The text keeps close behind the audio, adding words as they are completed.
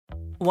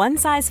One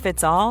size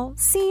fits all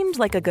seemed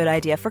like a good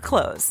idea for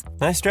clothes.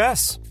 Nice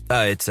dress.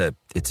 It's a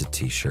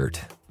t-shirt.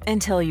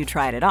 Until you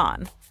tried it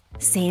on.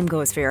 Same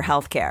goes for your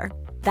healthcare.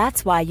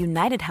 That's why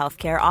United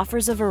Healthcare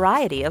offers a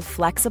variety of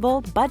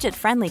flexible,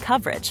 budget-friendly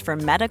coverage for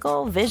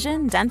medical,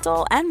 vision,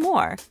 dental, and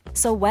more.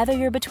 So whether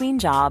you're between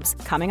jobs,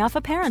 coming off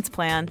a parent's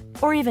plan,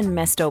 or even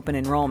missed open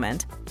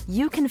enrollment,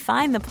 you can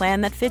find the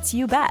plan that fits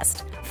you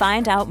best.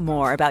 Find out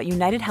more about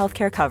United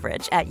Healthcare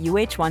coverage at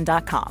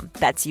uh1.com.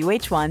 That's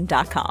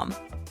uh1.com.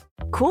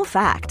 Cool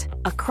fact,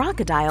 a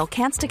crocodile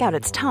can't stick out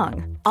its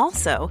tongue.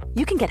 Also,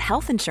 you can get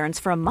health insurance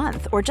for a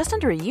month or just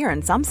under a year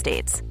in some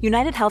states.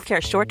 United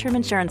Healthcare short-term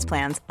insurance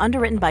plans,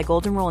 underwritten by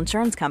Golden Rule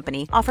Insurance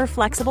Company, offer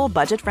flexible,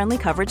 budget-friendly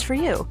coverage for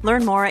you.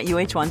 Learn more at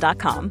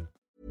uh1.com.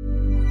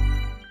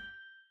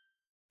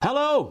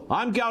 Hello,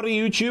 I'm Gary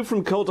YouTube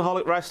from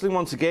Cultaholic Wrestling,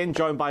 once again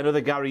joined by another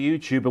Gary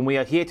YouTube, and we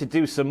are here to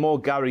do some more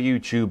Gary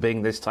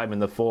YouTubing, this time in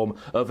the form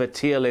of a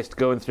tier list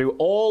going through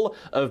all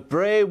of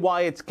Bray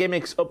Wyatt's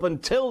gimmicks up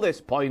until this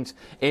point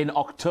in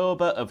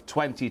October of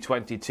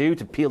 2022.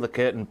 To peel the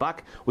curtain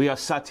back, we are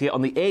sat here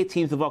on the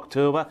 18th of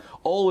October.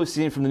 All we've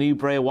seen from the new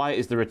Bray Wyatt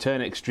is the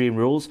return at Extreme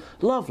Rules.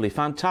 Lovely,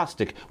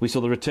 fantastic. We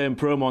saw the return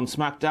promo on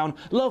SmackDown.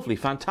 Lovely,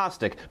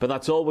 fantastic. But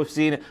that's all we've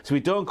seen, so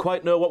we don't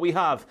quite know what we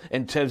have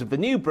in terms of the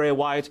new Bray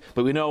Wyatt,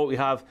 but we know what we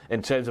have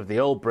in terms of the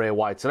old Bray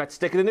Wyatt. So let's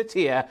stick it in a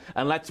tier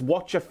and let's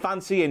watch a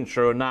fancy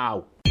intro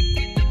now.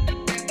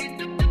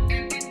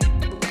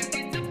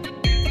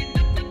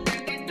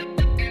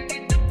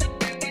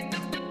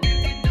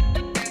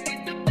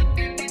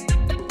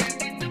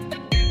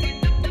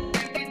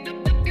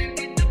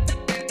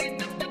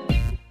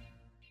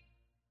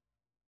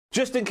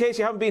 Just in case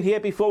you haven't been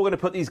here before, we're going to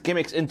put these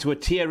gimmicks into a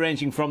tier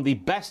ranging from the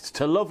best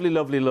to lovely,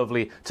 lovely,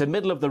 lovely, to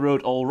middle of the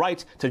road, all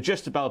right, to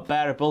just about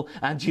bearable.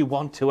 And you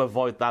want to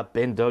avoid that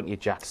bin, don't you,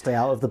 Jack? Stay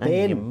out of the bin.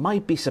 And you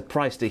might be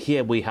surprised to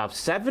hear we have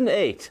 7,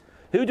 8.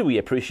 Who do we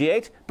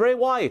appreciate? Bray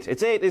Wyatt.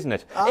 It's 8, isn't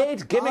it?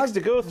 8 gimmicks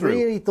to go through. I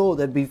really thought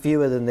there'd be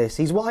fewer than this.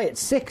 He's Wyatt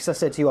 6, I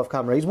said to you off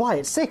camera. He's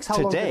Wyatt 6. How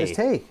long did this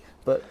take?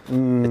 But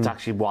it's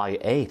actually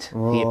Wyatt 8.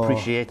 Oh. He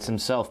appreciates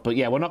himself. But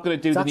yeah, we're not going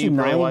to do the new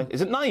Bray Wyatt. Is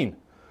it 9?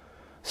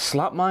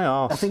 Slap my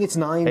arse. I think it's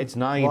 9. It's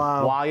 9.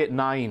 Wow. Wyatt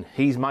 9.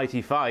 He's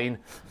mighty fine.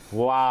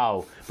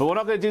 Wow. But we're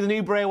not going to do the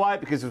new Bray Wyatt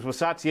because as we're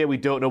sat here, we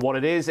don't know what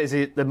it is. Is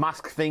it the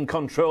mask thing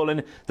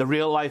controlling the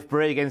real-life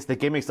Bray against the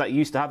gimmicks that he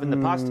used to have in the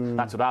past?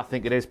 That's what I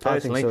think it is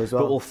personally. I think so as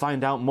well. But we'll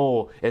find out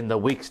more in the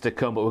weeks to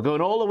come. But we're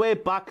going all the way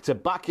back to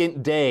back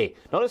in day.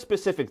 Not a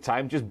specific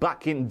time, just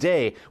back in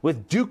day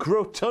with Duke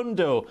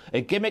Rotundo,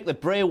 a gimmick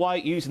that Bray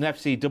Wyatt used in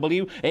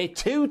FCW, a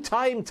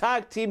 2-time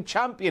tag team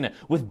champion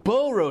with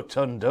Bo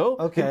Rotundo,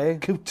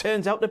 who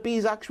turns out to be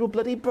his actual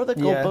bloody brother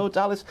called Bo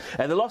Dallas.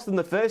 And they lost them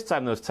the first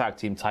time those tag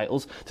team titles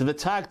to the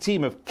tag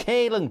team of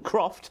Kalen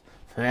Croft.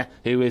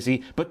 Who is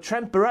he? But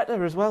Trent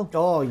Beretta as well.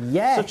 Oh,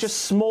 yes. Such a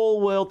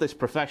small world, this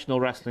professional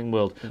wrestling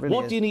world. Really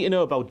what do you need to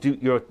know about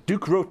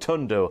Duke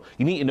Rotundo?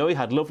 You need to know he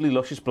had lovely,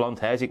 luscious blonde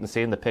hair, as you can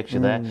see in the picture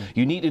there.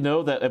 You need to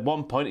know that at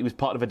one point he was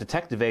part of a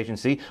detective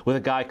agency with a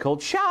guy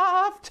called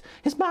Shaft.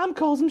 His mom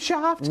calls him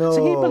Shaft,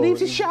 so he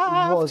believes he's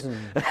Shaft. He wasn't.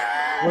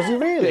 Was he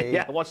really?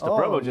 Yeah, I watched the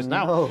promo just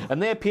now.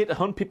 And they appeared to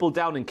hunt people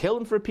down and kill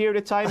him for a period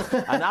of time.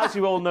 And as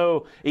you all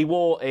know, he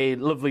wore a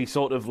lovely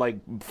sort of like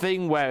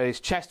thing where his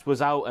chest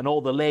was out and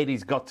all the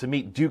ladies got to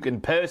meet Duke in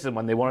person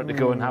when they wanted to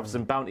go and have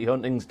some bounty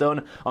huntings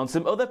done on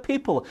some other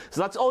people. So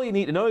that's all you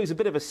need to know. He's a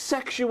bit of a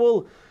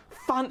sexual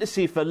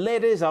fantasy for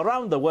ladies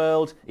around the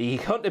world. He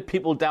hunted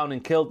people down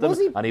and killed them,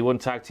 and he won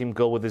tag team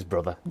gold with his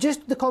brother.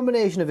 Just the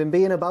combination of him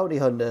being a bounty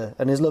hunter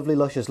and his lovely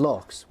luscious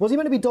locks. Was he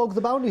meant to be Dog the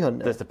Bounty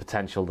Hunter? There's the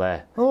potential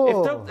there.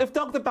 Oh. If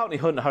Dog the Bounty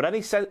Hunter had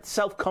any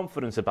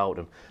self-confidence about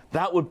him,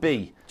 that would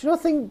be... Do you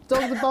not think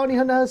Dog the Bounty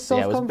Hunter has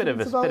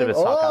self-confidence about him? Yeah, it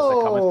was a bit of a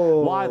sarcastic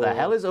comment. Why the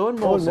hell is Owen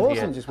Mawson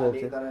here? Just walked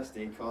in. that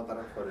SD card that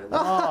I put in.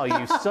 Oh,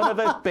 you son of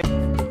a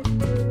bitch.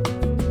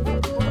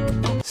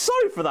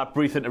 Sorry for that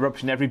brief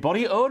interruption,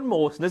 everybody. Owen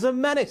Mawson is a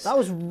menace. That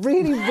was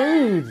really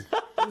rude.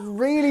 It was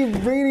really,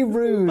 really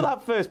rude. But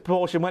that first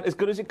portion went as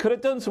good as it could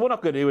have done, so we're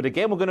not going to do it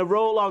again. We're going to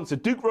roll on. So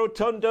Duke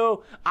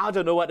Rotundo, I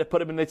don't know where to put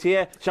him in the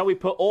tier. Shall we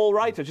put all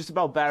right or just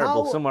about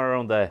bearable, somewhere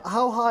around there?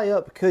 How high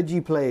up could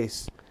you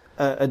place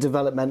a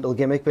developmental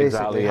gimmick,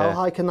 basically? Exactly, How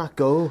high can that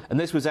go? And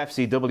this was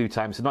FCW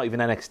time, so not even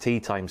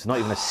NXT time, so not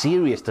even a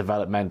serious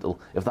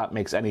developmental, if that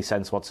makes any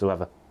sense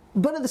whatsoever.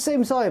 But at the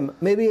same time,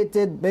 maybe it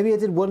did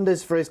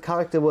wonders for his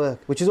character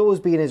work, which has always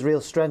been his real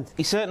strength.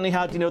 He certainly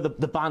had,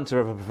 the banter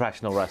of a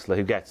professional wrestler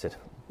who gets it.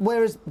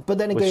 But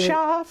then again,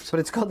 Shaft. But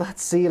it's got that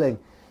ceiling.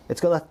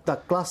 It's got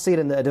that glass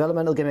ceiling that a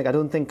developmental gimmick I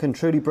don't think can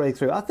truly break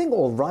through. I think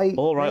all right.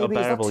 All right, maybe.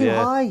 or bearable, Is that too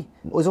high?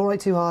 Was all right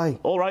too high?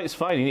 All right, it's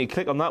fine. You need to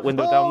click on that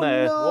window down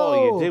there. No. What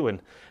are you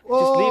doing?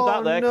 Just leave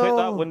that there, click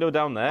that window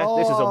down there.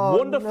 This is a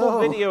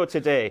wonderful video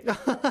today.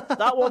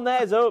 That one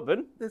there's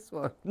open. This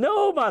one?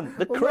 No, man,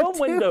 the Chrome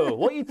window.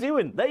 What are you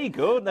doing? There you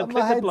go. Now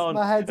click the blonde.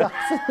 My head's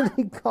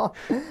absolutely gone.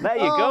 There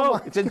you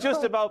go. It's in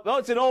just about... Oh,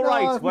 it's in all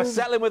right. We're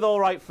settling with all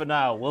right for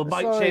now. We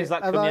might change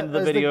that come the end of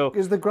the video.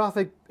 Is the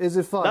graphic... Is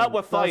it fine? No,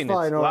 we're fine. That's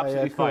fine, all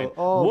absolutely cool. fine.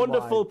 Oh,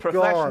 Wonderful my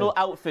professional God.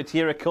 outfit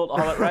here at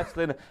Cultaholic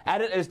Wrestling.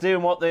 Editors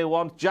doing what they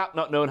want. Jack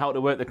not knowing how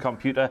to work the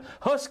computer.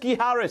 Husky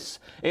Harris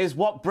is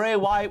what Bray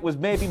Wyatt was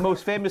maybe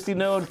most famously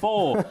known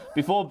for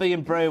before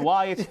being Bray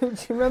Wyatt. Do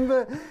you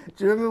remember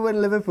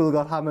when Liverpool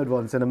got hammered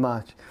once in a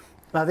match?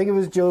 I think it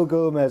was Joe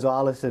Gomez or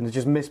Alisson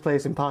just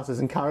misplacing passes,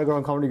 and Carragher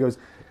on commentary goes,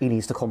 he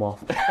needs to come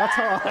off. That's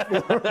how I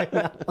feel right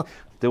now.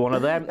 Do one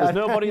of them. There's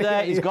nobody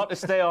there. He's got to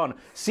stay on.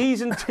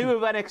 Season 2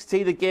 of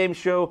NXT, the game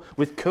show,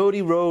 with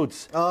Cody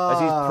Rhodes as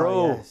his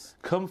pro. Yes.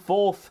 Come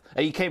forth.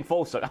 He came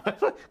forth, sorry.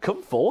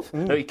 Come forth?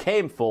 No, he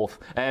came forth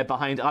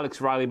behind Alex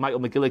Riley,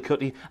 Michael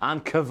McGillicuddy,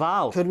 and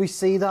Caval. Could we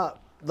see that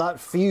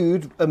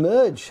feud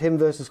emerge, him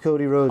versus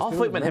Cody Rhodes? I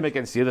thought you meant him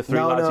against the other three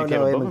No, lads no, who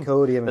came no, above him and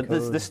Cody, him and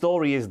Cody. The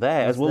story is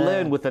there, as we'll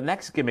there. learn with the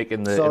next gimmick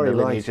in the Sorry,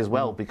 lineage right. as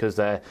well, because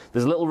there's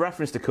a little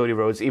reference to Cody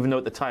Rhodes, even though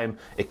at the time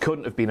it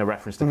couldn't have been a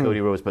reference to Cody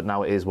Rhodes, but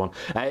now it is one.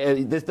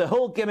 There's the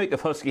whole gimmick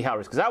of Husky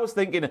Harris, because I was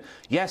thinking,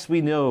 yes,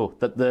 we know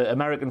that the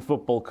American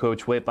football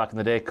coach way back in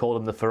the day called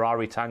him the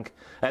Ferrari tank.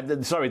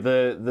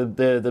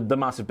 The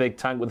massive big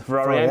tank with the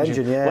Ferrari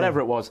engine, yeah. whatever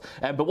it was.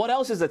 But what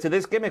else is there to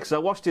this gimmick? So I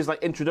watched his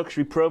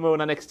introductory promo in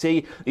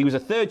NXT. He was a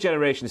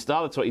third-generation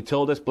star. That's what he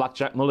told us.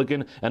 Blackjack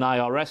Mulligan and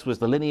IRS was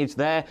the lineage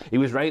there. He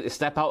was ready to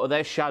step out of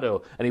their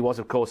shadow, and he was,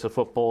 of course, a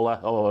footballer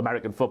or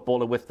American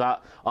footballer with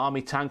that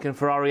army tank and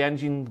Ferrari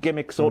engine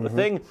gimmick sort of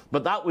thing.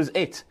 But that was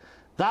it.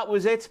 That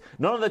was it.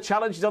 None of the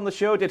challenges on the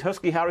show did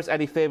Husky Harris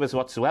any favours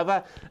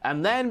whatsoever.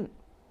 And then,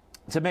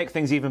 to make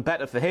things even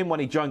better for him, when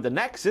he joined the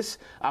Nexus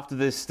after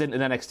this stint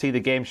in NXT, the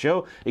game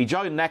show, he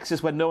joined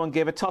Nexus when no one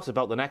gave a toss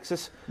about the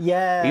Nexus.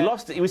 Yeah. He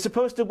lost it. He was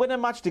supposed to win a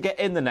match to get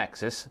in the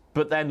Nexus,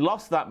 but then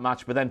lost that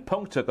match, but then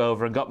Punk took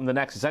over and got him the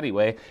Nexus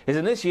anyway. His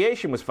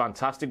initiation was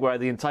fantastic, where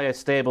the entire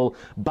stable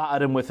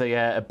battered him with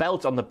a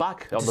belt on the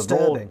back, on the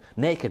raw,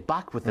 naked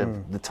back with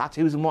the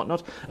tattoos and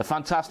whatnot. A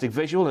fantastic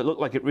visual. It looked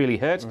like it really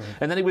hurt.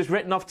 And then he was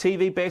written off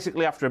TV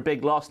basically after a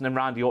big loss, and then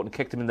Randy Orton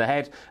kicked him in the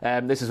head.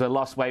 This is a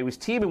loss where he was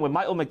teaming with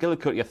Michael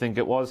McGillicuddy, I think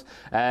it was,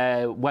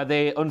 where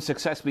they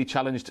unsuccessfully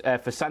challenged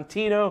for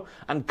Santino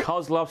and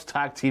Kozlov's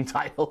tag team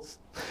titles.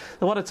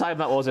 What a time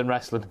that was in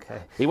wrestling.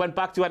 Okay. He went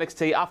back to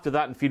NXT after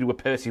that and feuded with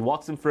Percy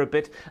Watson for a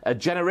bit. A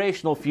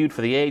generational feud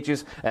for the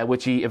ages,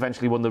 which he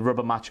eventually won the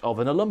rubber match of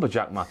in a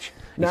lumberjack match.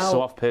 He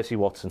saw off Percy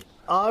Watson.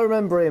 I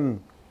remember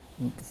him.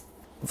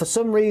 For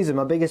some reason,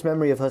 my biggest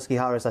memory of Husky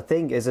Harris, I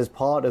think, is as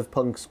part of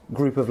Punk's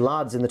group of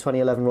lads in the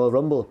 2011 Royal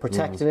Rumble,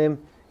 protecting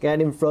him,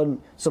 getting in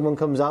front. Someone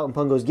comes out and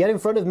Punk goes, "Get in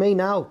front of me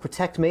now,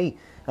 protect me."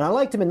 And I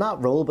liked him in that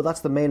role, but that's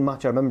the main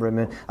match I remember him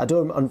in.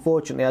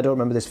 Unfortunately, I don't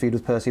remember this feud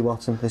with Percy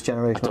Watson, this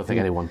generation. I don't think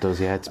anyone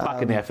does, yeah. It's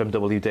back in the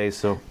FMW days,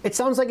 so... It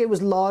sounds like it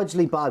was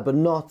largely bad, but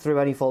not through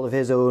any fault of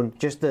his own,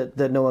 just that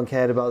no one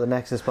cared about the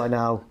Nexus by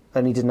now,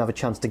 and he didn't have a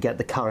chance to get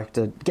the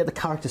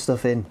character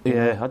stuff in.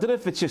 Yeah, I don't know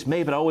if it's just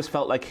me, but I always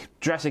felt like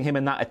dressing him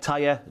in that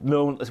attire,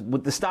 known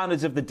with the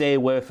standards of the day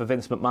were for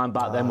Vince McMahon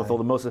back then, with all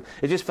the muscles,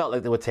 it just felt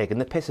like they were taking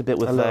the piss a bit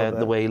with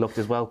the way he looked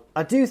as well.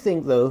 I do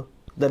think, though,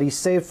 that he's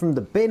saved from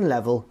the bin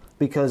level,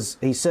 because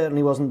he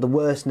certainly wasn't the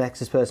worst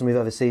Nexus person we've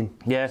ever seen.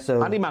 Yeah,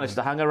 so, and he managed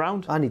to hang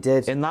around. And he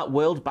did. In that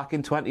world back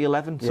in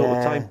 2011 sort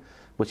of time,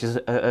 which is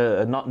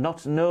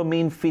not no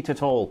mean feat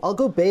at all. I'll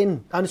go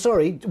bin. I'm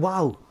sorry,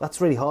 wow,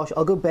 that's really harsh.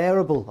 I'll go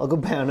bearable.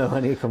 No, I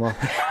need to come on.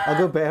 I'll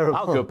go bearable.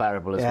 I'll go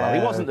bearable as well. He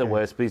wasn't the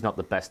worst, but he's not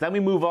the best. Then we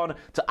move on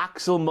to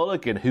Axel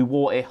Mulligan, who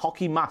wore a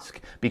hockey mask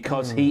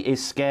because he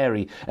is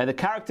scary. And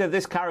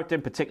this character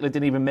in particular,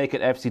 didn't even make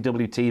it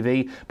FCW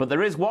TV. But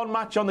there is one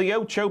match on the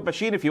Ocho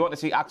machine. If you want to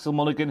see Axel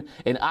Mulligan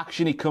in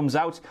action, he comes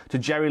out to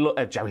Jerry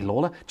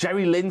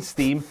Lynn's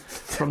theme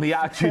from the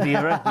Attitude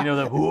Era. You know,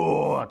 the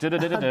whoa, all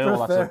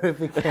that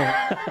stuff.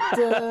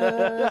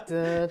 Just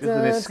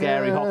with this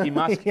scary hockey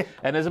mask.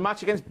 And there's a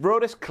match against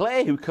Brodus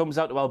Clay, who comes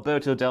out to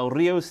Alberto Del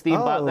Rio's theme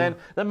back then.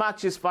 The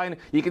match is fine.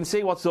 You can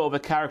see what sort of a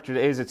character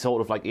it is. It's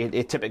sort of like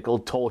a typical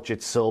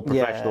tortured soul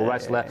professional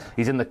wrestler. Yeah.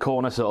 He's in the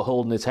corner sort of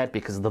holding his head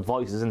because of the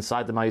voices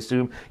inside them, I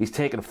assume. He's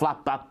taking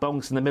flat back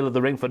bunks in the middle of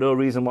the ring for no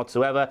reason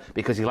whatsoever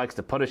because he likes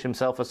to punish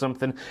himself or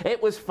something.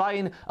 It was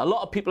fine. A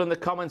lot of people in the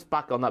comments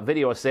back on that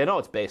video are saying, oh,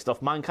 it's based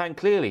off Mankind,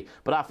 clearly.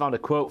 But I found a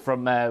quote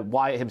from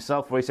Wyatt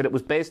himself where he said it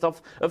was based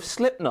off of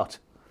Slipknot.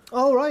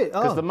 Oh, right.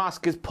 Because the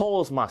mask is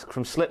Paul's mask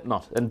from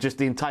Slipknot, and just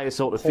the entire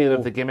sort of feel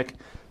of the gimmick.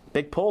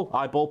 Big Paul,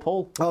 Eyeball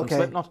Paul from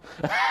Slipknot.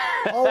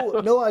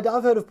 Oh, no,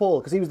 I've heard of Paul,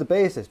 because he was the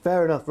bassist.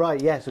 Fair enough,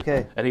 right, yes,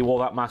 okay. And he wore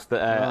that mask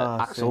that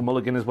Axel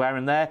Mulligan is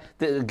wearing there.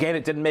 Again,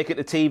 it didn't make it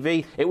to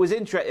TV. It was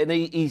interesting, and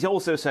he's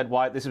also said,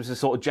 Wyatt, this was the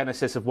sort of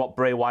genesis of what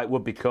Bray Wyatt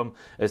would become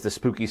as the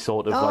spooky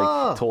sort of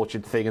like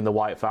tortured thing in the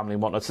Wyatt family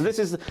and whatnot. So this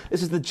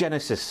is the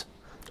genesis.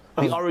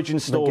 The origin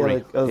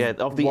story of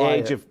the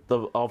age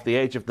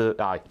of the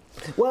eye.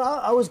 Well,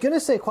 I was going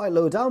to say quite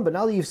low down, but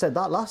now that you've said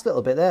that last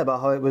little bit there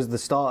about how it was the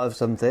start of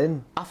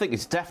something, I think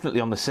it's definitely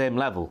on the same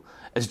level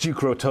as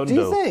Duke Rotundo. Do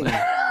you think?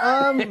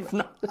 If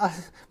not,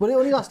 well, it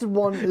only lasted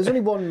one. There's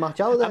only one match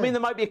out there. I mean,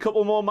 there might be a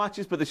couple more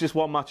matches, but there's just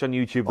one match on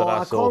YouTube that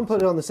I saw. I can't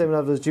put it on the same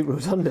level as Duke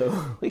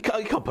Rotundo. You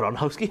can't put it on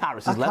Husky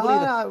Harris's level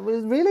either.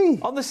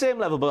 Really? On the same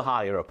level, but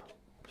higher up.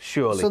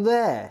 surely. So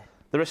there.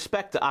 The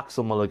respect to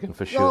Axel Mulligan,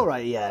 for sure. All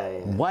right,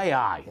 yeah. Way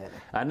high. Yeah.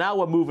 And now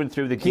we're moving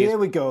through the gears. Here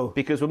we go.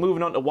 Because we're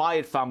moving on to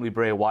Wyatt family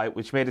Bray Wyatt,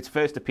 which made its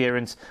first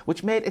appearance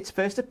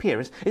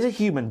is a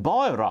human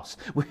boy, Ross,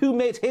 who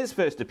made his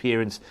first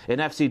appearance in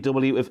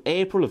FCW of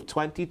April of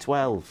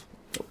 2012.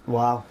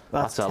 Wow,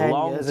 that's a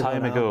long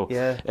time ago.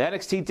 Yeah.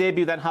 NXT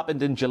debut then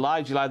happened in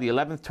July the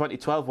 11th,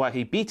 2012, where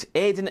he beat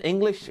Aiden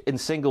English in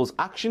singles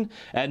action.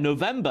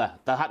 November,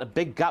 they had a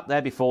big gap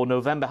there before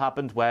November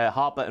happened, where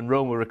Harper and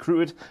Rowan were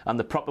recruited, and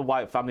the proper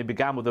Wyatt family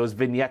began with those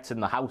vignettes in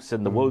the house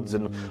and the woods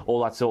and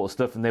all that sort of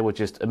stuff, and they were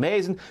just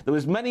amazing. There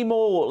was many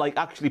more,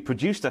 actually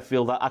produced, I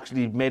feel, that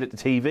actually made it to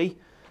TV.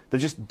 They're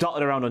just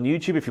dotted around on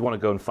YouTube if you want to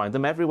go and find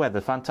them everywhere. They're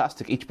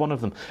fantastic, each one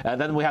of them.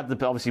 Then we had,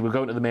 obviously, we're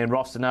going to the main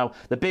roster now.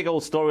 The big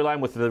old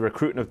storyline with the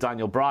recruiting of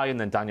Daniel Bryan,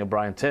 then Daniel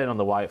Bryan turn on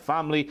the Wyatt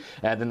family,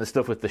 then the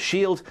stuff with the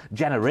Shield.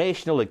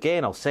 Generational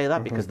again, I'll say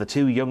that, because the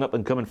two young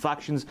up-and-coming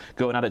factions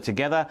going at it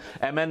together.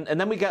 And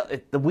then we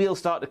get the wheels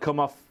start to come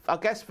off, I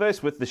guess,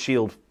 first with the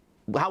Shield.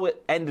 How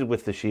it ended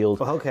with the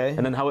Shield, okay,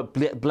 and then how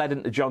it bled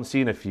into John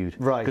Cena feud,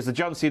 right? Because the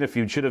John Cena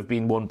feud should have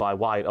been won by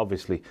Wyatt,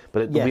 obviously,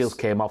 but the wheels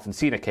came off and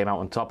Cena came out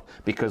on top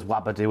because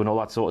Wabadoo and all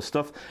that sort of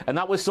stuff, and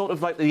that was sort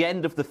of like the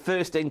end of the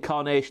first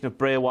incarnation of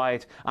Bray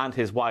Wyatt and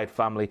his Wyatt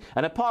family.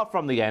 And apart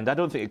from the end, I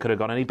don't think it could have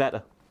gone any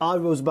better. I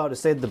was about to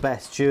say the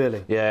best,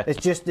 surely. Yeah. It's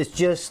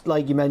just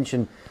like you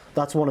mentioned.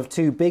 That's one of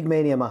two big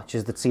Mania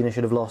matches that Cena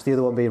should have lost. The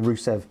other one being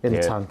Rusev in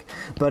the tank.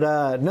 But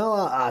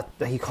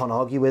he can't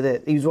argue with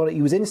it. He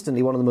was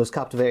instantly one of the most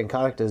captivating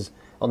characters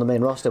on the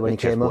main roster when he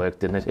came up. It just worked,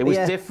 didn't it? It was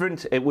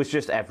different. It was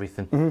just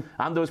everything.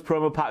 And those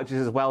promo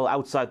packages as well,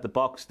 outside the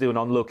box, doing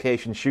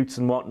on-location shoots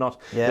and whatnot.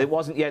 Yeah. It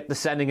wasn't yet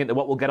descending into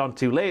what we'll get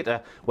onto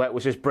later, where it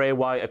was just Bray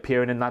Wyatt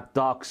appearing in that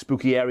dark,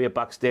 spooky area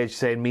backstage,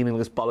 saying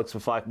meaningless bollocks for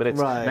 5 minutes,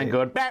 and then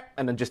going, bah,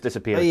 and then just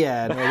disappearing.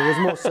 There was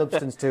more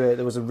substance to it.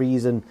 There was a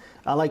reason.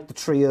 I liked the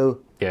trio.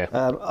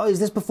 Yeah. Is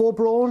this before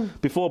Braun?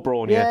 Before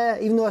Braun, yeah.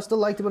 Yeah, even though I still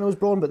liked it when it was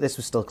Braun, but this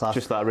was still class.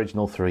 Just that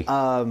original three.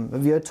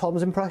 Have you heard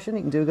Tom's impression?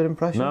 He can do a good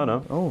impression.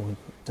 No. Oh,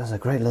 does a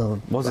great little...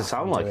 What does it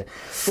sound like?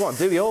 Go on,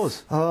 do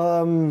yours.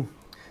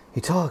 He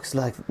talks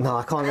like... No,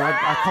 I can't.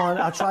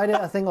 I tried it,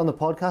 I think, on the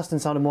podcast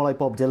and sounded more like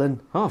Bob Dylan.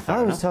 Oh, fair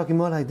enough. I was talking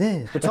more like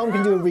this. But Tom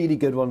can do a really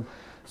good one,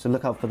 so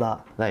look out for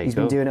that. He's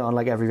been doing it on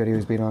every video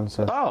he's been on.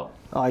 So.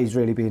 Oh, he's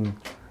really been...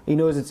 He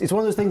knows it's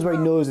one of those things where he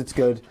knows it's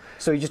good,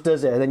 so he just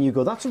does it, and then you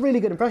go, that's a really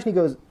good impression. He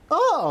goes,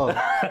 oh,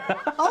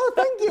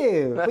 thank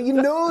you. But you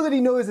know that he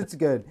knows it's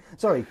good.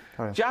 Sorry.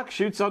 Jack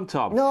shoots on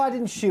Tom. No, I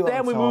didn't shoot on Tom.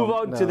 Then we move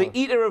on to the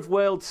Eater of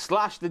Worlds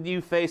 / the new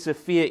face of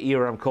fear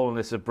era, I'm calling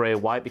this, of Bray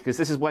Wyatt, because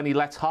this is when he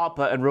lets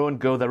Harper and Rowan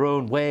go their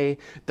own way.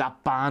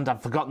 That band,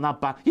 I've forgotten that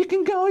band. You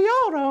can go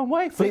your own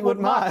way. Fleetwood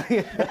Mac.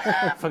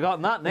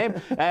 Forgotten that name.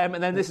 And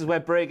then this is where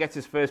Bray gets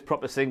his first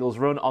proper singles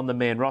run on the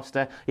main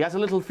roster. He has a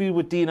little feud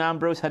with Dean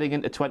Ambrose heading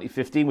into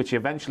 2015, which he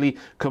eventually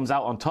comes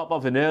out on top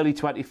of in early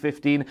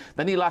 2015.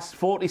 Then he lasts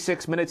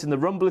 46 minutes in the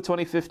Rumble of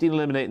 2015,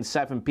 eliminating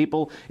 7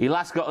 people. He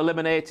got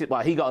eliminated,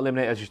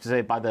 as you should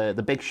say, by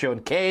the Big Show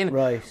and Kane.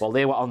 Right. Well,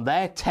 they were on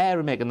their tear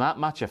and making that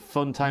match a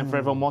fun time for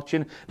everyone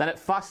watching. Then at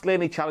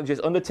Fastlane, he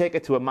challenges Undertaker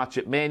to a match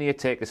at Mania,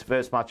 Taker's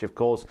first match, of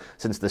course,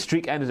 since the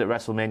streak ended at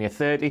WrestleMania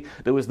 30.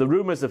 There was the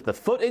rumours of the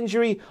foot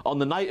injury on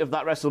the night of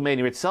that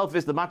WrestleMania itself.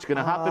 Is the match going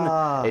to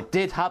happen? It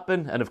did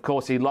happen, and of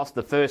course he lost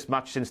the first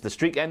match since the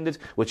streak ended,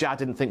 which I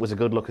didn't think was a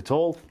good look at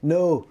all.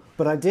 No,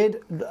 but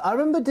I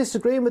remember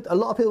disagreeing with a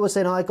lot of people were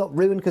saying it got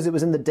ruined because it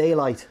was in the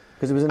daylight,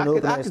 because it was in an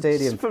open air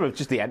stadium. From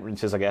just the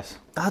entrances, I guess.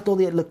 I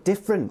thought it looked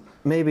different.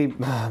 Maybe,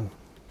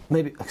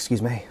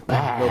 excuse me,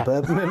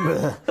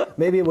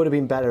 maybe it would have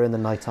been better in the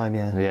nighttime,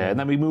 yeah. Yeah, and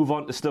then we move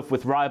on to stuff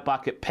with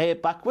Ryback at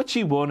Payback, which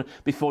he won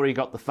before he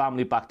got the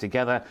family back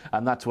together,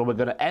 and that's where we're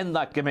going to end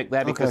that gimmick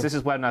there, because this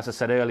is when, as I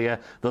said earlier,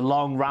 the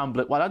long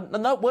rambling,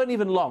 no, weren't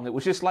even long, it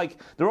was just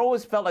there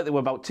always felt like they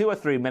were about 2 or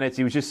 3 minutes,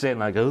 he was just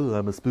saying oh,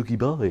 I'm a spooky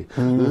boy,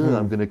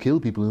 I'm going to kill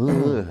people,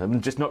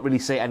 and just not really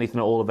say anything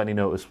at all of any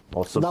notice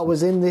or substance. That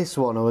was in this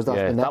one, or was that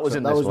the next one? That was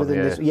in this one,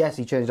 this. Yes,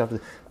 he changed after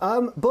this.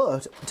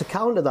 But, to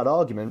counter that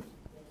argument,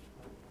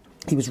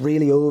 he was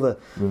really over.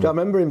 I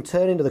remember him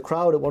turning to the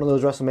crowd at one of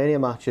those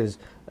WrestleMania matches,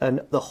 and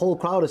the whole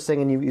crowd is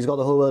singing, he's got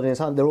the whole world in his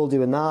hand, they're all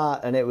doing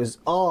that, and it was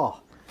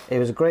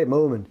a great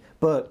moment.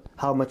 But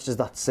how much does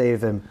that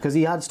save him? Because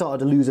he had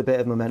started to lose a bit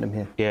of momentum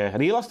here. Yeah,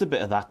 and he lost a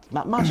bit of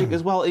that magic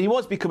as well. He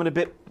was becoming a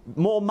bit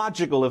more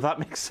magical, if that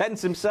makes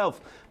sense,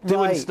 himself,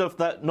 doing stuff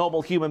that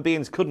normal human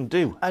beings couldn't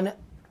do. And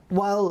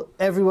while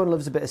everyone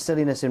loves a bit of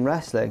silliness in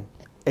wrestling,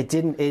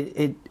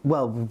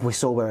 well, we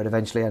saw where it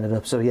eventually ended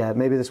up, so yeah,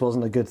 maybe this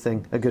wasn't a good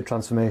thing, a good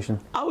transformation.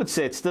 I would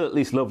say it's still at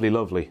least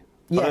lovely.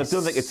 But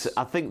yes.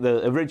 I think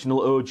the original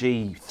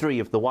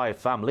OG3 of the Wyatt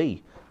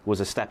family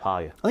was a step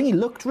higher. I think he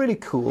looked really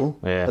cool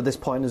at this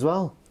point as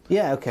well.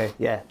 Yeah, okay,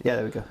 yeah,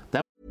 there we go.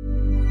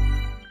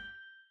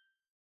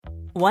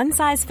 One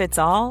size fits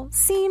all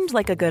seemed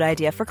like a good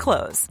idea for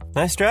clothes.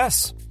 Nice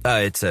dress.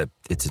 It's a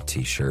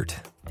t-shirt.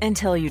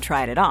 Until you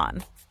tried it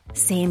on.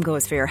 Same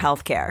goes for your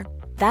healthcare.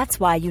 That's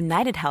why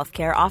United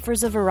Healthcare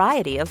offers a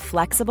variety of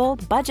flexible,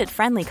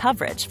 budget-friendly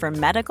coverage for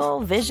medical,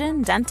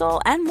 vision,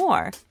 dental, and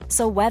more.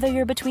 So whether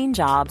you're between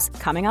jobs,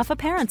 coming off a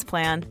parent's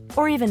plan,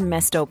 or even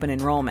missed open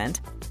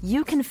enrollment,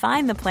 you can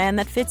find the plan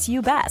that fits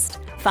you best.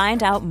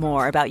 Find out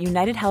more about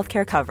United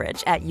Healthcare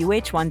coverage at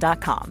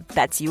uh1.com.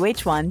 That's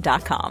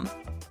uh1.com.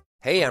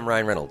 Hey, I'm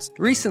Ryan Reynolds.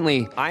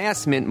 Recently, I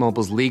asked Mint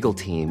Mobile's legal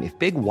team if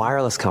big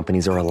wireless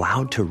companies are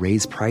allowed to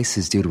raise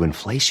prices due to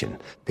inflation.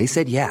 They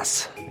said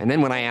yes. And then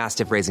when I asked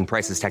if raising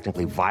prices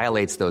technically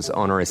violates those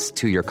onerous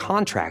two-year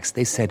contracts,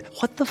 they said,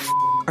 "What the f***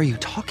 are you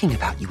talking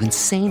about, you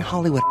insane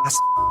Hollywood ass?"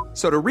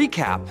 So to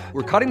recap,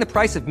 we're cutting the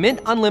price of Mint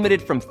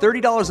Unlimited from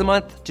 $30 a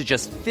month to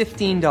just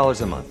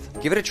 $15 a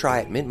month. Give it a try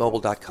at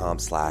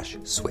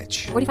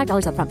mintmobile.com/switch.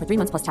 $45 up front for 3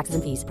 months plus taxes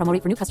and fees. Promo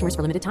rate for new customers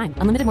for limited time.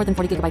 Unlimited more than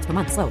 40 gigabytes per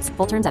month. Slows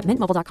full terms at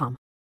mintmobile.com.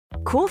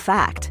 Cool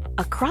fact,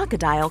 a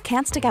crocodile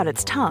can't stick out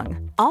its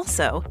tongue.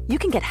 Also, you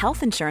can get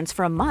health insurance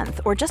for a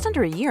month or just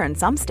under a year in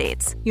some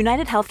states.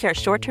 United Healthcare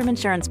short-term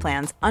insurance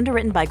plans,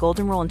 underwritten by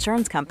Golden Rule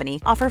Insurance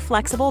Company, offer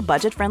flexible,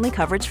 budget-friendly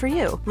coverage for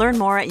you. Learn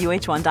more at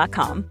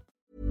uh1.com.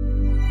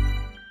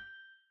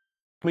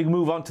 We can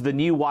move on to the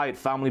new Wyatt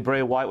family,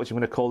 Bray Wyatt, which I'm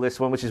going to call this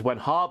one, which is when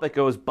Harper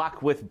goes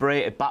back with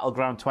Bray at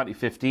Battleground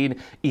 2015.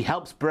 He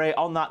helps Bray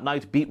on that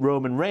night beat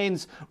Roman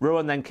Reigns.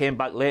 Rowan then came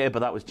back later, but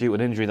that was due to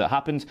an injury that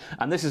happened.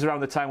 And this is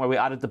around the time where we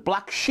added the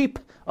black sheep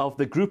of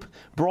the group,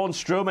 Braun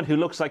Strowman, who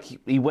looks like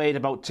he weighed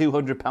about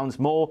 200 pounds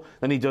more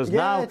than he does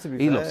now.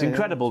 He looks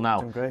incredible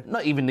now.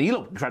 Not even he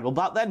looked incredible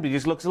back then, but he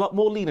just looks a lot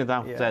more leaner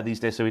now these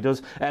days, so he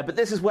does. But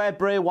this is where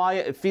Bray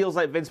Wyatt, it feels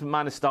like Vince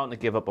McMahon is starting to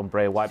give up on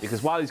Bray Wyatt,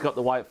 because while he's got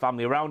the Wyatt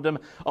family around him,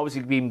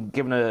 obviously been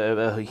given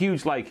a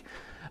huge,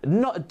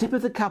 not a dip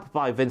of the cap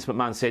by Vince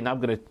McMahon saying, I'm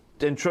going to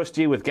entrust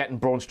you with getting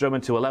Braun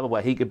Strowman to a level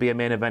where he could be a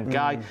main event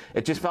guy.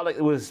 It just felt like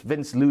it was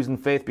Vince losing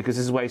faith, because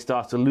this is where he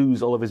starts to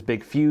lose all of his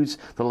big feuds,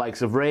 the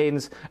likes of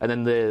Reigns, and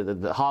then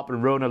the Harper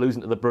and Rowan are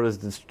losing to the Brothers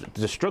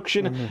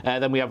Destruction.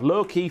 Then we have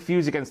low-key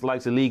feuds against the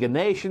likes of League of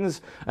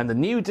Nations and the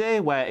New Day,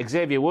 where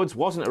Xavier Woods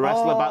wasn't a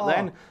wrestler back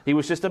then. He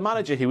was just a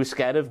manager who was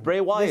scared of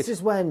Bray Wyatt. This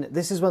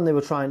is when they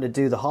were trying to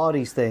do the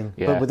Hardys thing,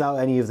 but without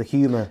any of the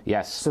humour.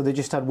 Yes. So they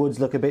just had Woods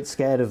look a bit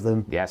scared of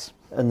them. Yes.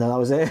 And then that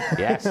was it.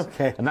 Yes.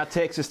 Okay. And that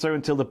takes us through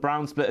until the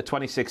Brown split of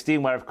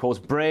 2016, where, of course,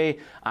 Bray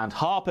and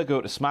Harper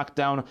go to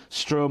SmackDown,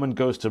 Strowman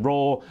goes to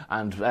Raw,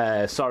 and,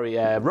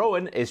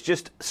 Rowan is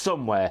just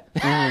somewhere.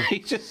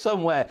 He's just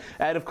somewhere.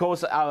 And, of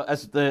course,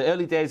 as the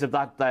early days of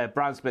that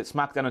Brown split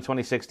SmackDown in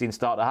 2016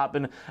 start to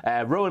happen,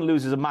 Rowan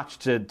loses a match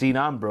to Dean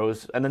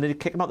Ambrose, and then they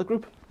kick him out of the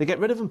group. They get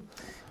rid of him.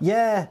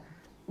 Yeah.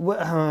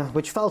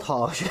 Which felt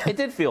harsh. It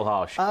did feel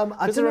harsh.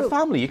 Because they're a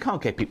family. You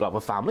can't get people out of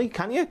a family,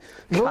 can you?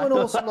 Rowan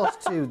also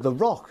lost to The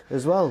Rock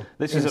as well.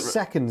 This is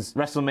seconds.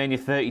 WrestleMania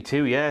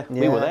 32, yeah.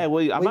 We were there.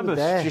 I remember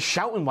just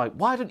shouting,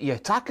 why didn't you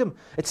attack him?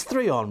 It's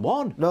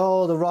 3-on-1.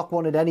 No, The Rock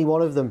wanted any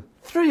one of them.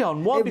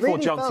 3-on-1 before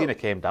John Cena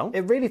came down.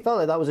 It really felt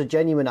like that was a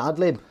genuine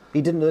ad-lib.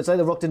 It's like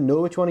The Rock didn't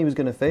know which one he was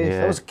going to face.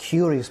 That was a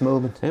curious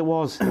moment. It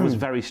was. It was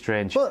very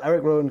strange. But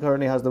Eric Rowan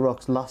currently has The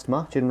Rock's last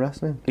match in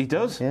wrestling. He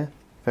does? Yeah.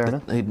 Fair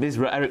enough. Is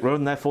Eric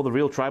Rowan therefore the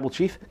real tribal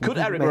chief? Could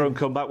Eric Rowan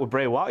come back with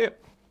Bray Wyatt?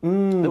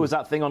 There was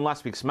that thing on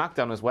last week's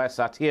SmackDown, as we're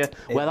sat here,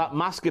 where that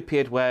mask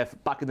appeared, where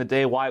back in the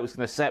day Wyatt was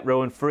going to set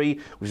Rowan free,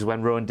 which is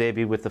when Rowan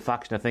debuted with the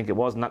faction, I think it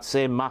was, and that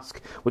same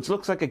mask, which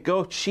looks like a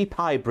goat-sheep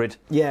hybrid.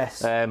 Yes.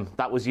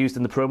 That was used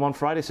in the promo on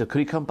Friday, so could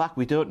he come back?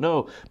 We don't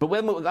know. But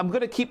I'm going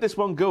to keep this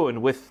one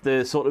going with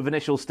the sort of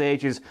initial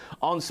stages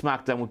on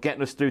SmackDown, with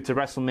getting us through to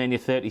WrestleMania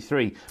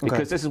 33,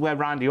 because this is where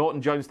Randy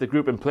Orton joins the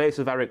group in place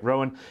of Eric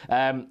Rowan.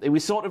 It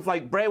was sort of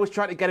like Bray was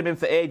trying to get him in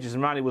for ages,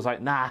 and Randy was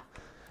like, nah.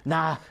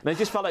 And it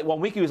just felt like 1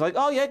 week he was like,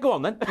 oh yeah, go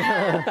on then.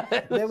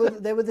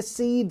 There were the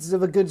seeds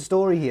of a good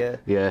story here.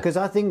 Yeah. Because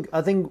I think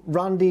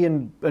Randy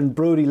and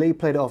Brody Lee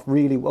played it off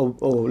really well,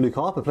 or Luke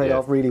Harper played it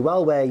off really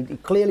well, where he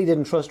clearly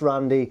didn't trust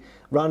Randy.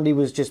 Randy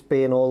was just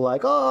being all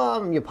like,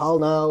 oh, I'm your pal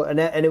now. And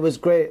it was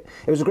great.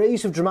 It was a great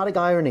use of dramatic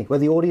irony, where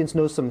the audience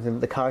knows something that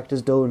the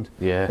characters don't.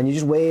 Yeah. And you're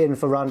just waiting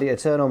for Randy to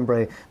turn on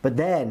Bray. But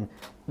then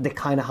they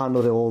kind of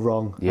handled it all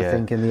wrong, I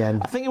think, in the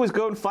end. I think it was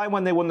going fine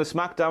when they won the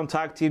SmackDown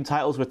Tag Team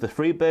titles with the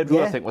Freebird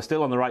rule. I think we're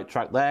still on the right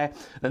track there.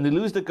 Then they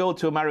lose the gold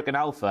to American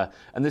Alpha,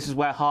 and this is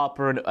where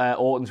Harper and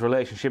Orton's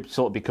relationship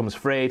sort of becomes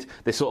frayed.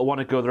 They sort of want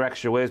to go their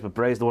extra ways, but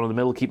Bray's the one in the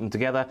middle, keep them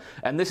together.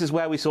 And this is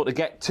where we sort of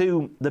get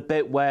to the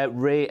bit where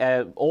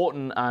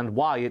Orton and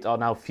Wyatt are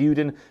now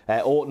feuding.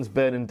 Orton's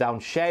burning down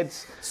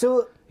sheds.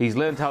 So he's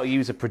learned how to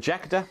use a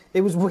projector.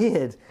 It was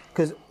weird,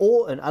 because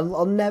Orton,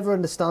 I'll never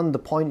understand the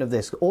point of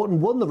this.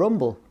 Orton won the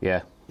Rumble.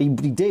 Yeah. He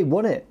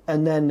won it,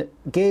 and then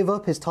gave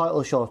up his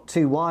title shot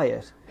to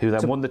Wyatt. Who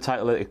then won the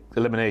title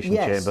Elimination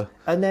Chamber.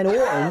 And then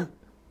Orton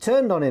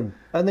turned on him,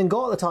 and then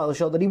got the title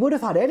shot that he would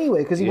have had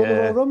anyway, because he won the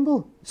Royal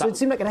Rumble. So it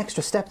seemed like an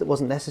extra step that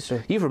wasn't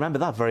necessary. You remember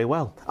that very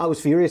well. I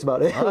was furious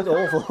about it. It was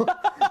awful.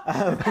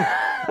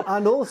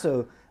 And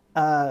also,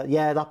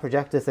 Yeah, that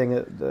projector thing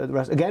at the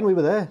rest. Again, we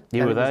were there.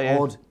 You were there, yeah.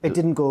 Odd. It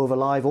didn't go over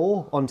live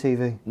or on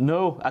TV.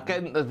 No,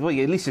 again, well,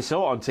 at least you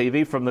saw it on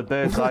TV from the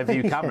bird's eye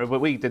view camera,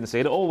 but we didn't see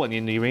it at all when you're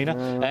in the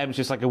arena. It was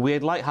just like a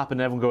weird light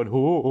happened, everyone going,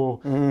 oh.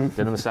 Didn't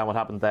understand what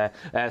happened there.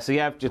 So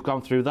yeah, I've just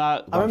gone through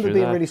that. I remember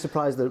being really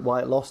surprised that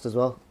Wyatt lost as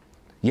well.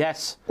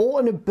 Yes.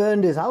 Orton had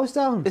burned his house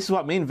down. This is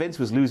what I mean. Vince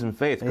was losing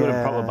faith. Good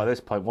and proper by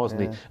this point,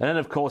 wasn't he? And then,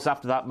 of course,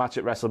 after that match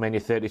at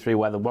WrestleMania 33,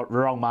 where the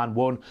wrong man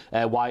won,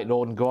 Wyatt and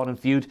Orton go on and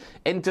feud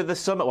into the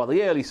summer, well,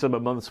 the early summer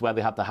months where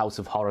they had the House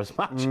of Horrors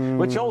match,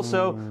 which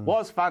also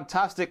was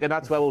fantastic. And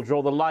that's where we'll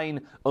draw the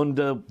line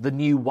under the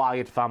new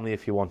Wyatt family,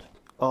 if you want.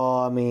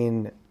 Oh, I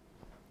mean,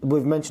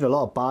 we've mentioned a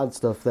lot of bad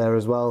stuff there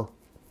as well.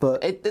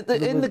 But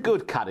in the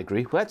good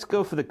category, let's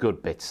go for the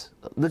good bits.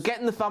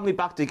 Getting the family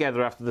back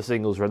together after the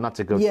singles run, that's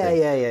a good thing.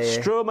 Yeah.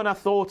 Strowman, I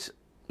thought,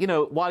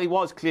 while he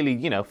was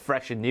clearly,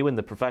 fresh and new in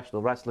the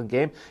professional wrestling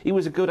game, he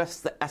was a good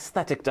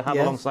aesthetic to have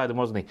alongside him,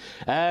 wasn't he?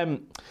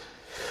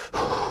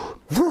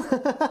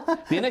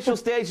 The initial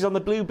stages on the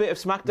blue bit of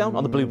SmackDown,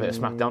 on the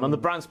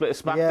brand split of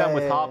SmackDown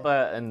with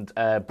Harper and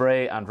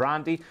Bray and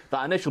Randy.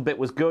 That initial bit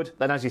was good.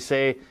 Then, as you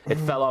say, it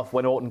fell off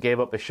when Orton gave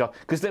up his shot.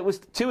 Because there was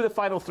two of the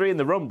final three in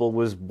the Rumble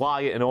was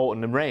Wyatt and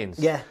Orton and Reigns.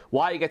 Yeah.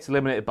 Wyatt gets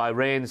eliminated by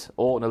Reigns,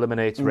 Orton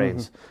eliminates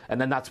Reigns. And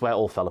then that's where it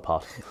all fell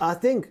apart. I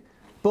think,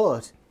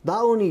 but that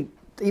only,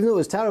 even though it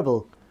was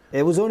terrible,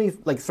 it was only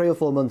like 3 or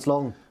 4 months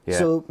long. Yeah.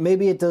 So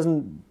maybe it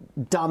doesn't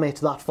damn it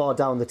that far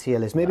down the tier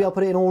list. Maybe I'll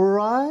put it in all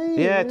right.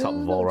 Yeah, top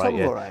of all right.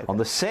 Okay. On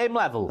the same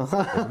level as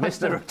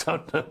Mr.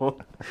 Rotundo.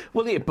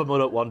 We'll need to bum it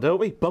up one, don't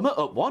we? Bum it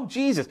up one?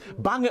 Jesus.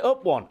 Bang it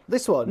up one.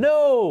 This one?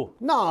 No.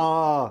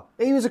 Nah.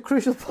 He was a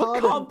crucial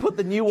part. We can't put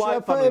the new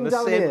Wyatt family in the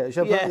same...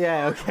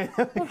 Okay,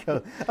 there we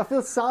go. I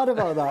feel sad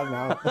about that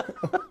now.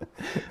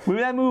 We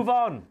then move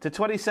on to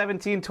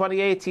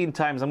 2017-2018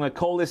 times. I'm going to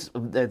call this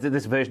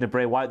version of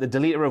Bray Wyatt the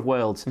deleter of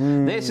worlds.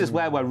 This is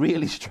where we're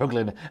really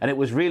struggling, and it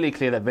was really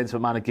clear that Vince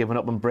McMahon had given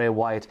up on Bray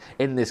Wyatt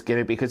in this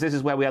gimmick, because this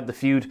is where we had the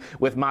feud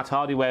with Matt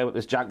Hardy, where,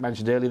 as Jack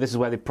mentioned earlier, this is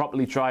where they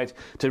properly tried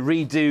to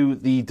redo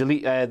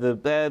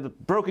the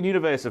broken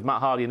universe of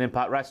Matt Hardy in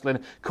Impact Wrestling,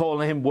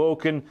 calling him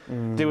Woken,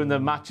 doing the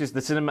matches,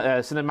 the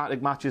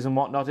cinematic matches and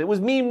whatnot. It was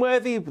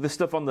meme-worthy, the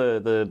stuff on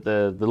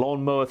the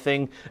lawnmower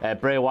thing.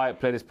 Bray Wyatt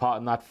played his part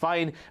in that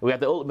fine. We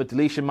had the Ultimate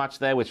Deletion match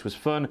there, which was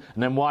fun,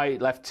 and then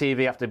Wyatt left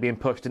TV after being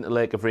pushed into the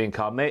Lake of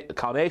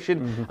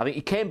Reincarnation. I think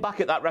he came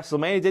back at that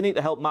WrestleMania, didn't he,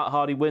 to help Matt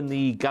Hardy win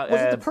the...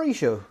 was it the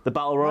pre-show? The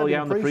Battle Royal,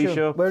 yeah, on the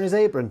pre-show. Wearing his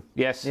apron.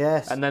 Yes.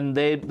 Yes. And then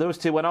those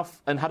two went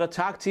off and had a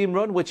tag team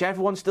run, which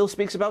everyone still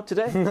speaks about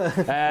today.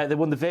 They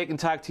won the vacant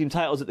tag team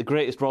titles at the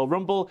Greatest Royal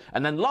Rumble,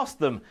 and then lost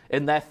them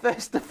in their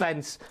first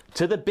defence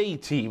to the B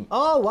Team.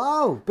 Oh,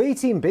 wow. B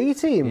Team.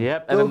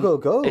 Yep.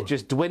 Go. It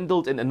just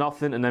dwindled into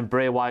nothing, and then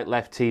Bray Wyatt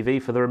left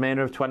TV for the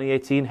remainder of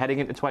 2018, heading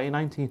into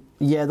 2019.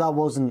 Yeah, that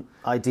wasn't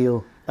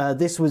ideal.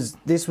 This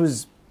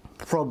was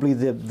probably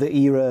the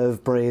era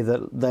of Bray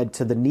that led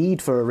to the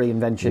need for a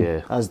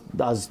reinvention,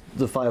 as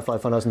the Firefly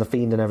Funhouse and the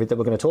Fiend and everything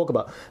we're going to talk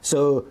about.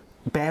 So,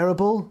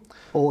 bearable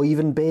or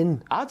even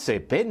bin? I'd say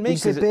bin,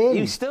 mate, because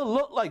he still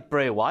looked like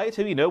Bray Wyatt,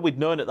 who, we'd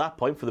known at that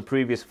point for the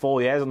previous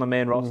 4 years on the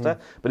main roster,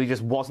 but he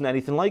just wasn't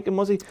anything like him,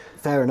 was he?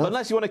 Fair enough.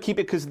 Unless you want to keep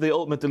it because of the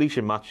Ultimate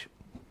Deletion match.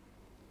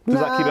 Does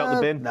that keep it out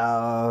the bin?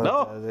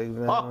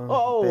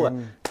 No.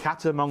 Bin.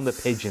 Cat among the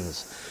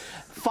pigeons.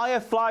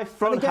 Firefly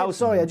Funhouse.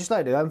 Sorry, I'd just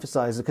like to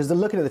emphasise, because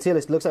looking at the tier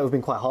list, it looks like we've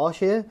been quite harsh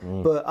here,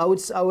 but I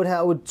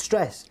would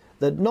stress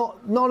that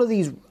none of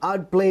these,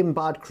 I'd blame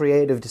bad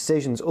creative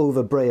decisions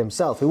over Bray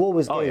himself, who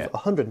always gave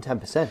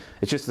 110%.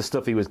 It's just the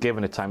stuff he was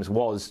given at times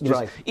was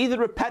just either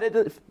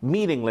repetitive,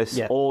 meaningless,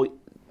 or...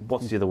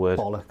 What's the other word?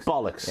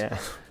 Bollocks. Yeah.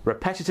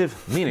 Repetitive,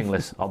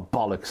 meaningless, or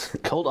bollocks.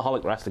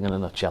 Cultaholic wrestling in a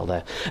nutshell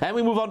there. And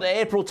we move on to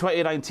April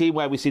 2019,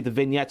 where we see the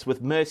vignettes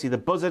with Mercy the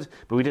Buzzard,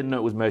 but we didn't know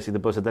it was Mercy the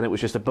Buzzard. Then it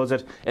was just a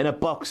buzzard in a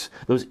box.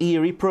 Those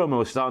eerie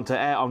promos starting to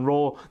air on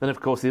Raw. Then, of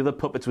course, the other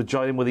puppets would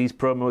join in with these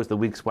promos. The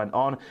weeks went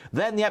on.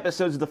 Then the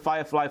episodes of the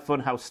Firefly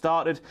Funhouse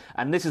started,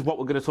 and this is what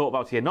we're going to talk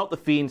about here. Not The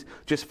Fiend,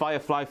 just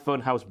Firefly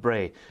Funhouse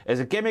Bray.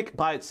 As a gimmick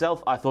by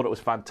itself, I thought it was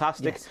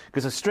fantastic,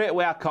 because straight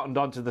away I cottoned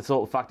on to the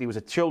sort of fact he was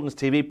a children's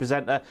TV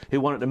presenter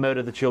who wanted to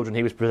murder the children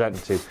he was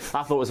presenting to.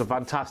 I thought it was a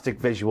fantastic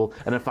visual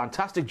and a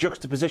fantastic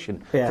juxtaposition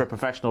for a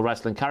professional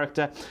wrestling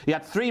character. He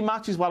had 3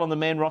 matches while on the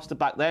main roster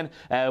back then.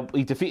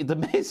 He defeated The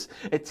Miz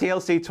at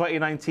TLC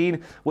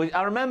 2019.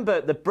 I remember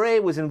that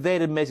Bray was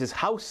invading Miz's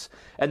house,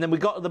 and then we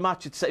got to the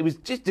match itself. He was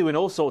just doing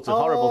all sorts of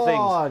horrible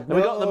things. And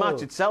we got to the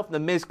match itself, and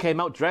The Miz came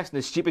out dressed in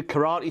a stupid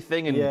karate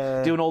thing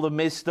and doing all the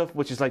Miz stuff,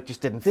 which is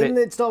just didn't fit. Didn't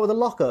it start with a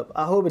lockup?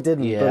 I hope it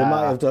didn't, but it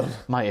might have done.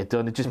 Might have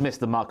done. It just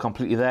missed the mark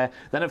completely there.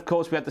 Then, of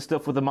course, we had the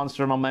stuff with the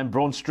Monster Among Men,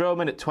 Braun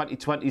Strowman at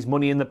 2020's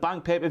Money in the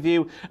Bank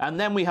pay-per-view. And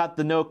then we had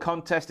the no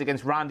contest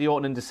against Randy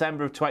Orton in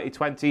December of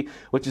 2020,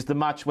 which is the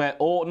match where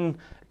Orton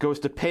goes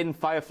to pin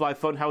Firefly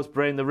Funhouse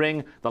Bray in the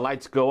ring. The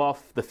lights go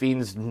off. The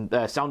Fiend's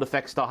sound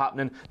effects start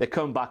happening. They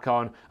come back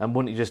on. And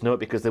wouldn't you just know it,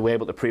 because they were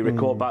able to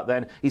pre-record back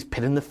then, he's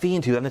pinning the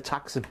Fiend, who then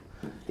attacks him.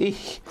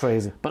 Eek.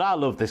 Crazy. But I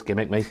love this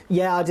gimmick, mate.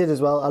 Yeah, I did as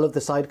well. I love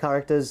the side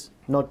characters,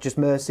 not just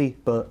Mercy,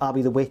 but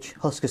Abby the Witch,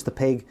 Huskus the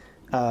Pig,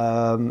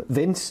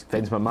 Vince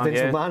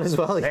McMahon as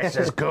well. This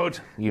is good.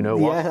 You know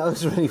what? Yeah, that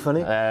was really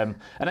funny. And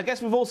I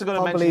guess we've also got to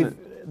I can't mention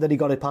believe that he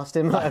got it past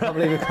him. I can't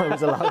believe it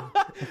was allowed.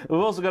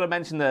 We've also got to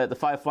mention the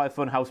Firefly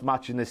Funhouse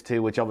match in this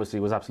too, which obviously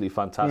was absolutely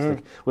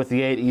fantastic with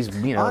the 80s,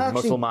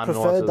 Muscle Man. I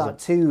preferred that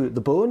to the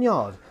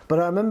Boneyard, but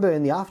I remember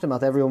in the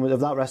aftermath, of that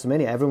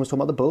WrestleMania, everyone was talking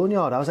about the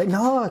Boneyard. I was like,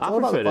 no, it's all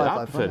about the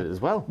Firefly. I preferred it as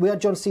well. We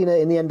had John Cena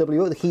in the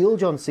NWO, the heel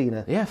John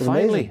Cena. Yeah,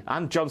 finally. Amazing.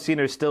 And John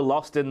Cena is still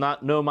lost in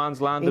that no man's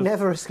land. He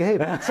never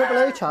escaped. Triple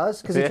H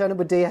has, because he turned up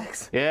with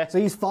DX. Yeah. So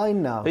he's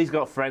fine now. He's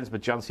got friends,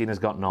 but John Cena's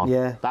got none.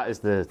 Yeah. That is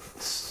the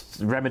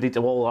remedy to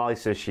all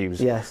ice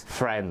issues. Yes.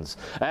 Friends.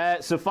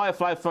 So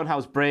Firefly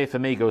Funhouse Bray, for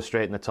me, goes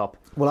straight in the top.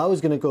 Well, I was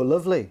going to go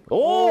Lovely.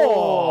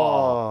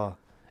 Oh!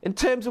 In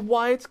terms of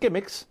Wyatt's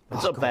gimmicks,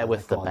 it's up there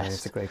with the best.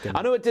 It's a great gimmick.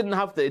 I know it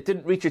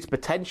didn't reach its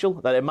potential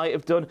that it might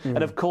have done,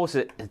 and of course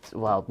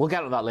well, we'll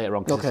get to that later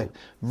on. Okay.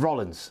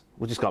 Rollins,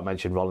 we just got to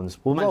mention Rollins.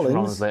 We'll mention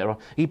Rollins later on.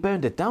 He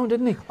burned it down,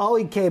 didn't he? Oh,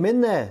 he came in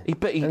there.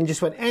 And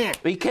just went, eh.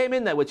 He came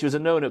in there, which was a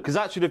no-no, because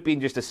that should have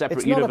been just a separate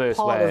it's not universe.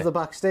 A part of the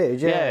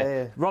backstage.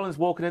 Yeah. Rollins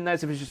walking in there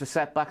as if it was just a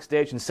set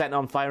backstage and setting it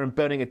on fire and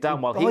burning it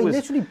down he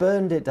literally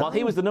burned it down. While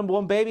he was the number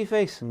one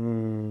babyface,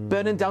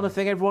 burning down the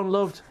thing everyone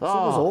loved. So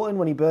was Orton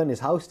when he burned his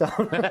house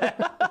down.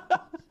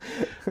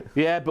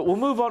 Yeah, but we'll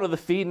move on to the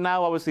Fiend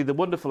now. Obviously, the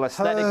wonderful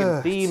aesthetic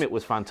and theme, it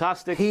was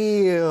fantastic.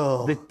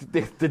 Heel. The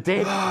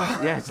debut,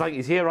 yeah, it's like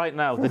he's here right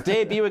now. The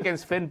debut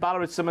against Finn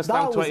Balor at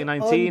SummerSlam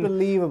 2019.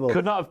 Unbelievable.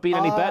 Could not have been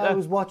any better. I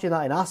was watching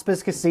that in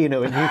Asper's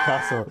Casino in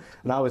Newcastle,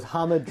 and I was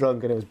hammered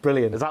drunk, and it was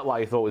brilliant. Is that why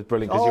you thought it was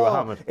brilliant, because you were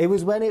hammered? It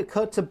was when it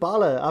cut to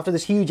Balor after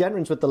this huge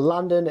entrance with the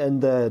landing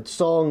and the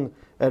song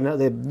and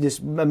this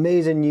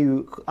amazing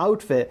new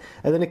outfit,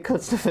 and then it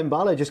cuts to Finn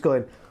Balor just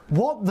going,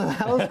 what the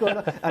hell's going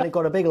on? And it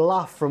got a big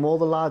laugh from all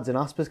the lads in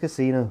Asper's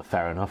Casino.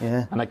 Fair enough.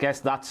 Yeah. And I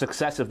guess that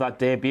success of that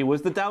debut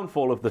was the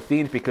downfall of the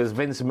Fiend, because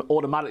Vince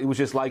automatically was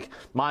just like,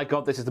 my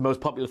God, this is the most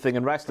popular thing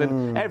in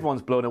wrestling.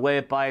 Everyone's blown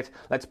away by it.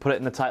 Let's put it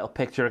in the title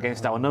picture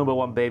against our number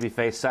one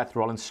babyface, Seth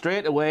Rollins,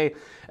 straight away.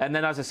 And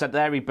then, as I said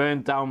there, he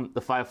burned down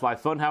the Firefly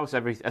Funhouse,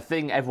 a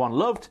thing everyone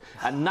loved,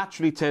 and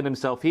naturally turned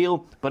himself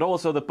heel. But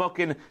also the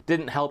booking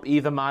didn't help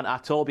either man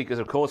at all, because,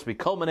 of course, we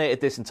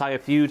culminated this entire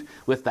feud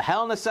with the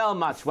Hell in a Cell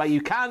match, where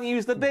you can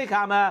use the big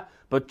hammer,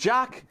 but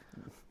Jack,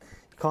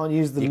 can't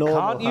use the you normal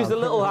can't use the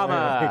little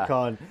hammer. You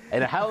can't.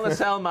 In a Hell in a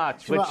Cell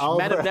match, which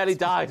men have nearly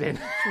died in.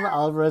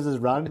 Alvarez's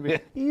rant.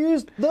 He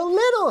used the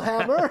little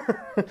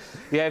hammer.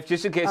 Yeah,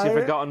 just in case you've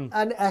forgotten.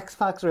 An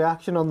X-Pac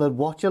reaction on the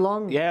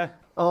watch-along. Yeah.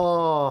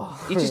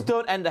 Oh. You just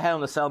don't end a Hell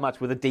in a Cell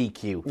match with a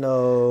DQ.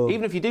 No.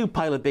 Even if you do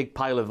pile a big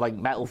pile of like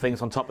metal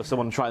things on top of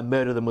someone and try and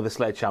murder them with a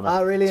sledgehammer.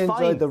 I really it's enjoyed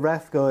fine. the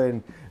ref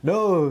going,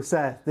 no,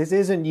 Seth, this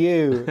isn't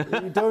you.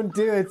 Don't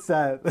do it,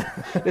 Seth.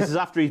 This is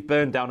after he's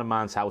burned down a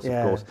man's house, of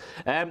course.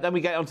 Then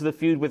we get onto the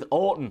feud with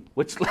Orton,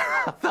 which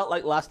I felt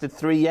like lasted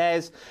 3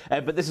 years.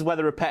 But this is where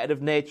the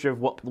repetitive nature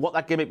of what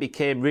that gimmick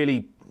became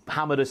really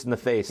hammered us in the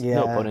face,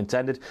 no pun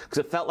intended, because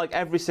it felt like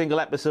every single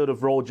episode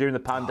of Raw during the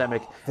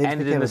pandemic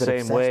ended in the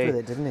same way. With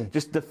it, didn't he?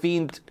 Just the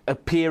Fiend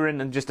appearing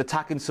and just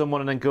attacking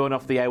someone and then going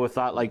off the air with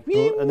that, like...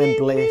 And then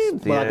Bliss.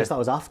 Well, I guess that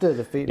was after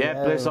the Fiend.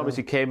 Yeah, Bliss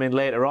obviously came in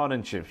later on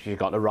and she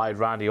got to ride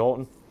Randy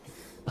Orton.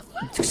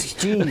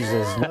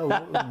 Jesus, no.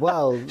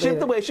 Well,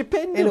 The way she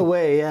pinned him. In a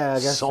way, yeah, I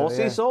guess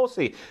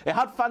saucy. It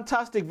had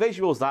fantastic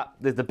visuals,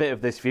 the bit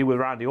of this feud with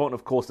Randy Orton.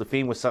 Of course, the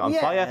Fiend was set on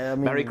fire.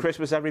 Merry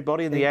Christmas,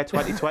 everybody, in the year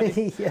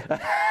 2020.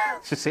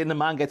 Just seeing the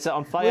man get set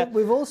on fire.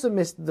 We've also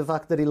missed the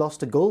fact that he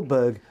lost to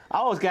Goldberg.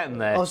 I was getting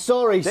there. Oh,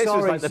 sorry. This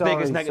was like the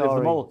biggest negative of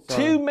them all.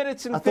 2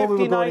 minutes and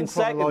 59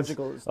 seconds.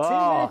 2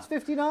 minutes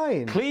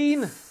 59.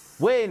 Clean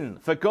win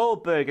for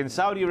Goldberg in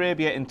Saudi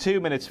Arabia in 2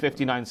 minutes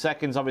 59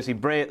 seconds. Obviously,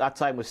 Bray at that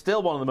time was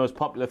still one of the most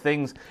popular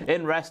things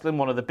in wrestling,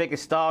 one of the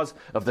biggest stars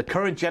of the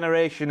current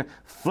generation,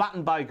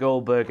 flattened by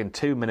Goldberg in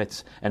 2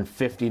 minutes and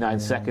 59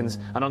 seconds.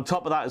 And on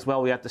top of that as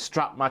well, we had the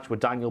strap match with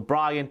Daniel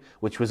Bryan,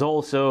 which was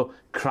also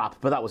crap,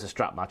 but that was a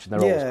strap match and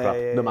they're always crap,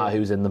 no matter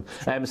who's in them.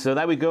 So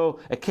there we go,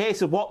 a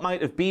case of what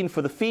might have been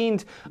for the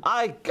Fiend.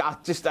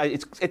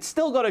 It's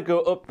still got to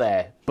go up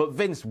there, but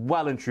Vince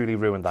well and truly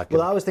ruined that game.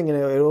 Well, I was thinking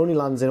it only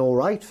lands in all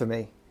right for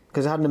me,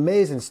 because it had an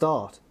amazing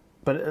start,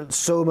 but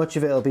so much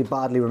of it will be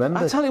badly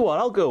remembered. I'll tell you what,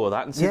 I'll go with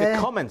that and see the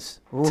comments.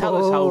 Tell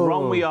us how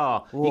wrong we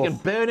are. You can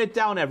burn it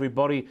down,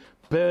 everybody.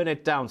 Burn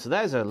it down. So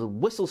there's a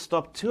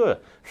whistle-stop tour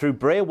through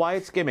Bray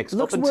Wyatt's gimmicks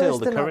up until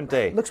the current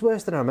day. Looks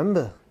worse than I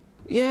remember.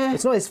 Yeah.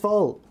 It's not his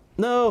fault.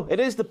 No, it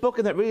is the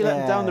booking that really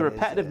let him down, the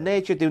repetitive yeah.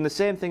 nature, doing the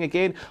same thing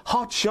again,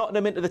 hot-shotting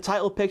him into the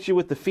title picture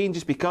with The Fiend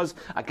just because,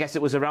 I guess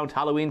it was around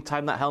Halloween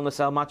time, that Hell in a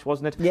Cell match,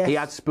 wasn't it? Yes. He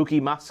had spooky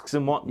masks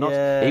and whatnot.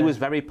 Yeah. He was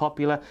very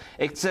popular.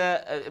 It's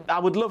I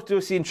would love to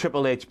have seen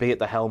Triple H be at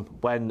the helm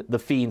when The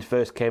Fiend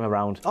first came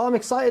around. Oh, I'm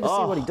excited to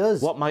see what he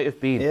does. What might have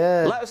been.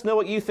 Yeah. Let us know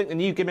what you think the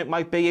new gimmick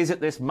might be. Is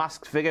it this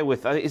masked figure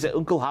with, is it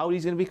Uncle Howdy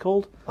he's going to be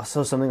called? I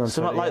saw something on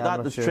Something Twitter, like yeah,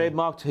 that that's sure.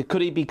 trademarked.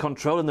 Could he be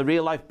controlling the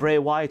real-life Bray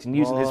Wyatt and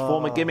using his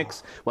former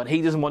gimmicks when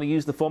he doesn't want to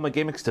use the former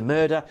gimmicks to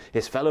murder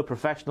his fellow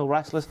professional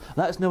wrestlers?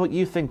 Let us know what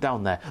you think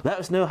down there. Let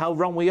us know how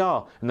wrong we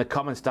are in the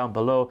comments down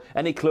below.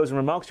 Any closing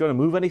remarks? Do you want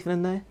to move anything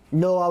in there?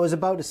 No, I was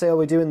about to say, are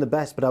we doing the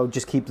best? But I would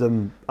just keep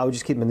them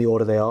in the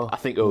order they are. I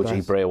think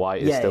OG Bray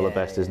Wyatt is still the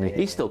best, isn't he? Yeah.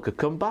 He still could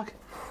come back.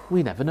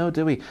 We never know,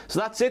 do we? So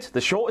that's it.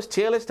 The shortest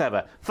tier list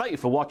ever. Thank you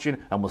for watching,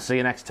 and we'll see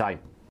you next time.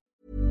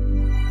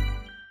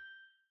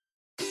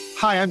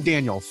 Hi, I'm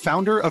Daniel,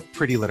 founder of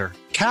Pretty Litter.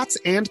 Cats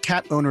and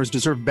cat owners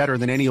deserve better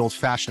than any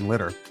old-fashioned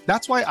litter.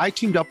 That's why I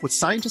teamed up with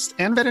scientists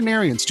and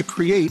veterinarians to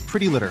create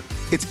Pretty Litter.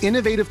 Its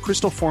innovative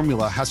crystal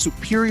formula has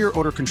superior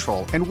odor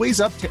control and weighs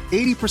up to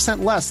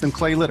 80% less than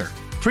clay litter.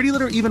 Pretty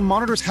Litter even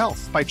monitors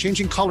health by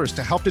changing colors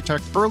to help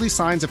detect early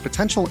signs of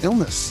potential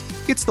illness.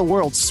 It's the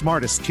world's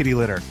smartest kitty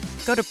litter.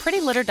 Go to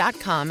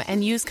prettylitter.com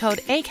and use code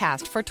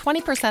ACAST for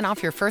 20%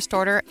 off your first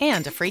order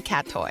and a free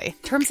cat toy.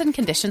 Terms and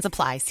conditions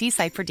apply. See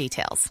site for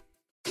details.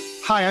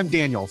 Hi, I'm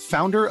Daniel,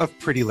 founder of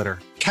Pretty Litter.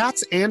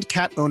 Cats and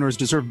cat owners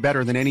deserve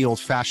better than any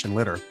old-fashioned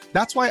litter.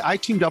 That's why I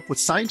teamed up with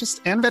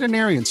scientists and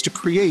veterinarians to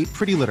create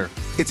Pretty Litter.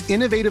 Its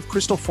innovative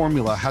crystal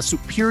formula has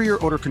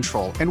superior odor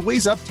control and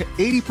weighs up to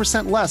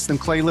 80% less than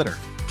clay litter.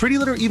 Pretty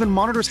Litter even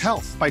monitors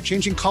health by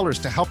changing colors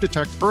to help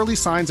detect early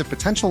signs of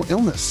potential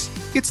illness.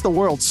 It's the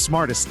world's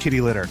smartest kitty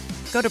litter.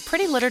 Go to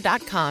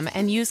prettylitter.com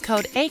and use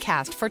code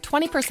ACAST for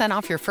 20%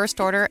 off your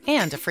first order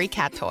and a free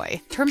cat toy.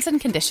 Terms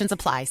and conditions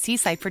apply. See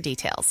site for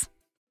details.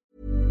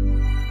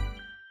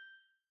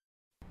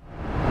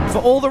 For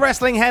all the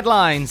wrestling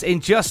headlines in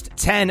just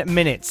 10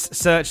 minutes,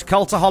 search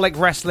Cultaholic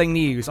Wrestling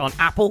News on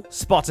Apple,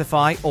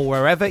 Spotify, or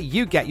wherever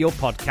you get your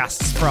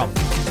podcasts from.